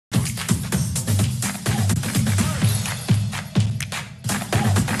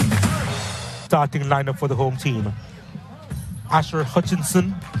starting lineup for the home team. Asher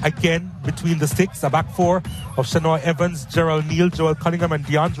Hutchinson again between the sticks, a back four of Shanoy Evans, Gerald Neal, Joel Cunningham and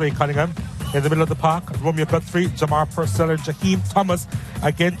DeAndre Cunningham. In the middle of the park, Romeo Guthrie, Jamar Purcell and Jaheim Thomas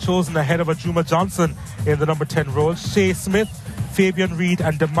again chosen ahead of Ajuma Johnson in the number 10 role. Shea Smith, Fabian Reed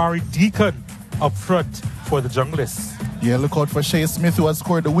and Damari Deacon up front for the Junglists. Yeah, look out for Shea Smith, who has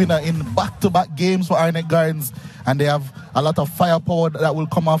scored the winner in back-to-back games for Arnett Gardens, and they have a lot of firepower that will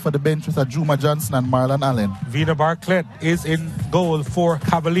come off of the bench with Ajuma Johnson and Marlon Allen. Vina Bartlett is in goal for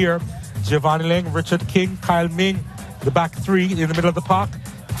Cavalier. Giovanni Lang, Richard King, Kyle Ming, the back three in the middle of the park.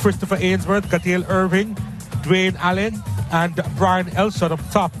 Christopher Ainsworth, Gadiel Irving, Dwayne Allen, and Brian Elshot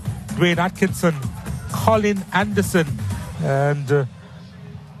up top. Dwayne Atkinson, Colin Anderson, and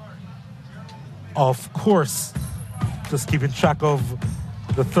of course, just keeping track of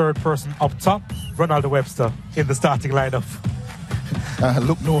the third person up top, Ronaldo Webster in the starting lineup.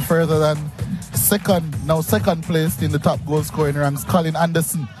 Look no further than second placed in the top goal scoring ranks, Colin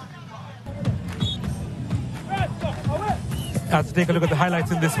Anderson. Let's take a look at the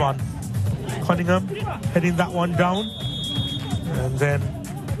highlights in this one. Cunningham heading that one down, and then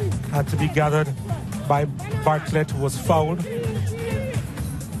had to be gathered by Bartlett, who was fouled.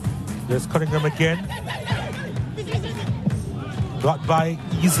 There's Cunningham again. Got by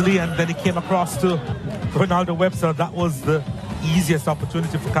easily, and then he came across to Ronaldo Webster. That was the easiest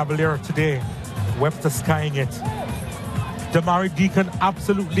opportunity for Cavalier today. Webster skying it. Damari Deacon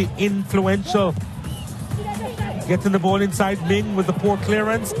absolutely influential. Getting the ball inside Ming with the poor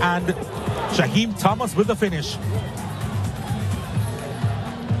clearance, and Jaheim Thomas with the finish.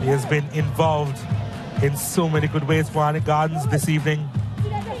 He has been involved in so many good ways for Arnett Gardens this evening.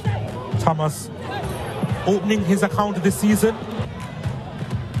 Thomas opening his account this season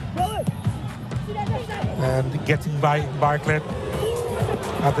and getting by Bartlett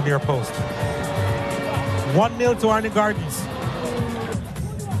at the near post. 1-0 to Arnett Gardens.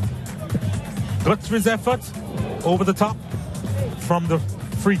 Guthrie's effort over the top from the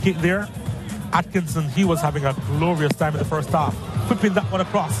free kick there. Atkinson, he was having a glorious time in the first half, whipping that one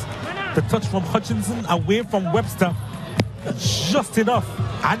across. The touch from Hutchinson away from Webster, just enough.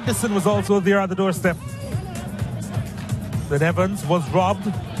 Anderson was also there at the doorstep. Then Evans was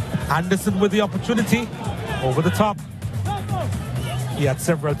robbed. Anderson with the opportunity over the top. He had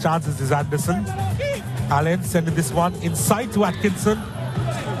several chances, is Anderson. Allen sending this one inside to Atkinson,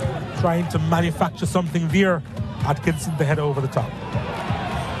 trying to manufacture something there. Atkinson the header over the top.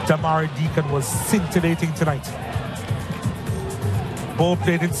 Damari Deacon was scintillating tonight. Ball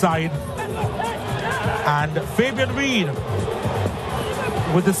played inside, and Fabian Reed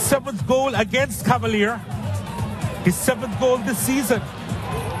with the 7th goal against Cavalier, his 7th goal this season.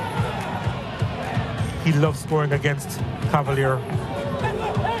 He loves scoring against Cavalier,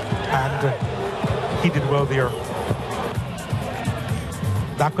 and he did well there.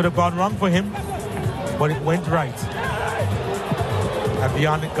 That could have gone wrong for him, but it went right. And the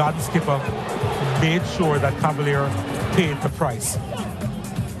Arnett Garden skipper made sure that Cavalier paid the price.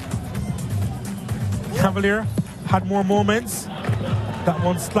 Cavalier had more moments. That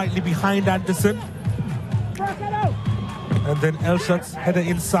one slightly behind Anderson. And then Elshot's header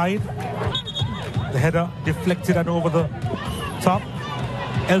inside. The header deflected and over the top.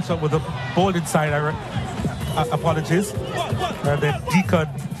 Elshot with the ball inside, apologies. And then Deacon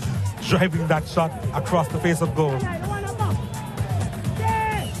driving that shot across the face of goal.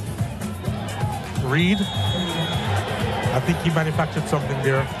 Reed, I think he manufactured something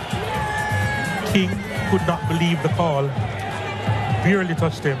there. King could not believe the call. Barely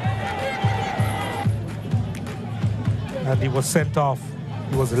touched him. And he was sent off.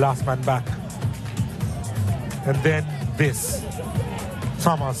 He was the last man back. And then this.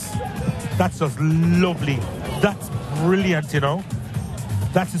 Thomas. That's just lovely. That's brilliant, you know.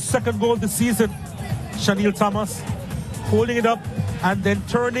 That's his 2nd goal this season. Shanil Thomas holding it up and then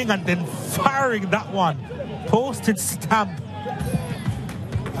turning and then firing that one. Posted stamp.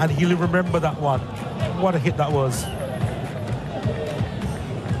 And he'll remember that one. What a hit that was.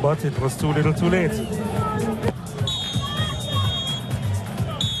 But it was too little too late.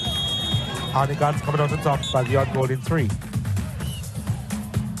 Arnett Gardens coming out on top by the odd goal in 3.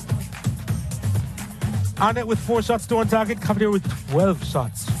 Arnett with 4 shots, 2 on target. Cavalier with 12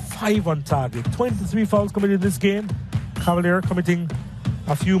 shots, 5 on target. 23 fouls committed in this game. Cavalier committing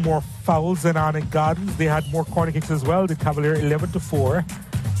a few more fouls than Arnett Gardens. They had more corner kicks as well. The Cavalier 11-4.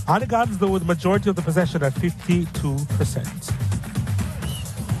 Arnett Gardens, though, with the majority of the possession at 52%.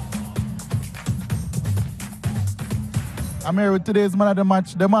 I'm here with today's man of the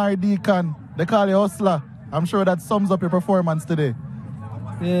match, Damari Deacon. They call you hustler. I'm sure that sums up your performance today.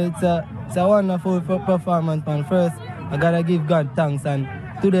 Yeah, it's a wonderful performance, man. First, I gotta give God thanks, and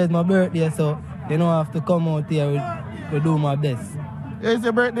today is my birthday, so you know I have to come out here to do my best. Yeah, it's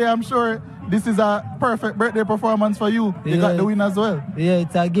your birthday, I'm sure this is a perfect birthday performance for you. You got the win as well. Yeah,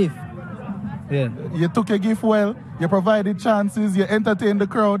 it's a gift. Yeah. You took your gift well, you provided chances, you entertained the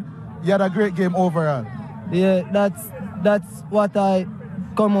crowd, you had a great game overall. Yeah, that's what I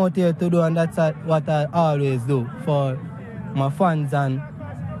come out here to do, and that's what I always do for my fans and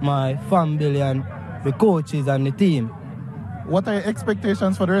my family and the coaches and the team. What are your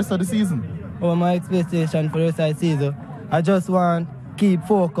expectations for the rest of the season? Oh, my expectation for the rest of the season, I just want to keep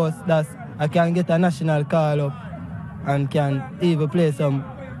focused that I can get a national call up and can even play some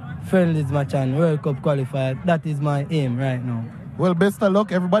friendlies match and World Cup qualifier. That is my aim right now. Well, best of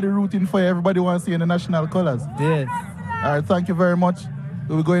luck. Everybody rooting for you. Everybody wants to see you in the national colours. Yes. All right, thank you very much.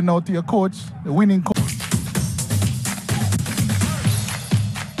 We're going now to your coach, the winning coach.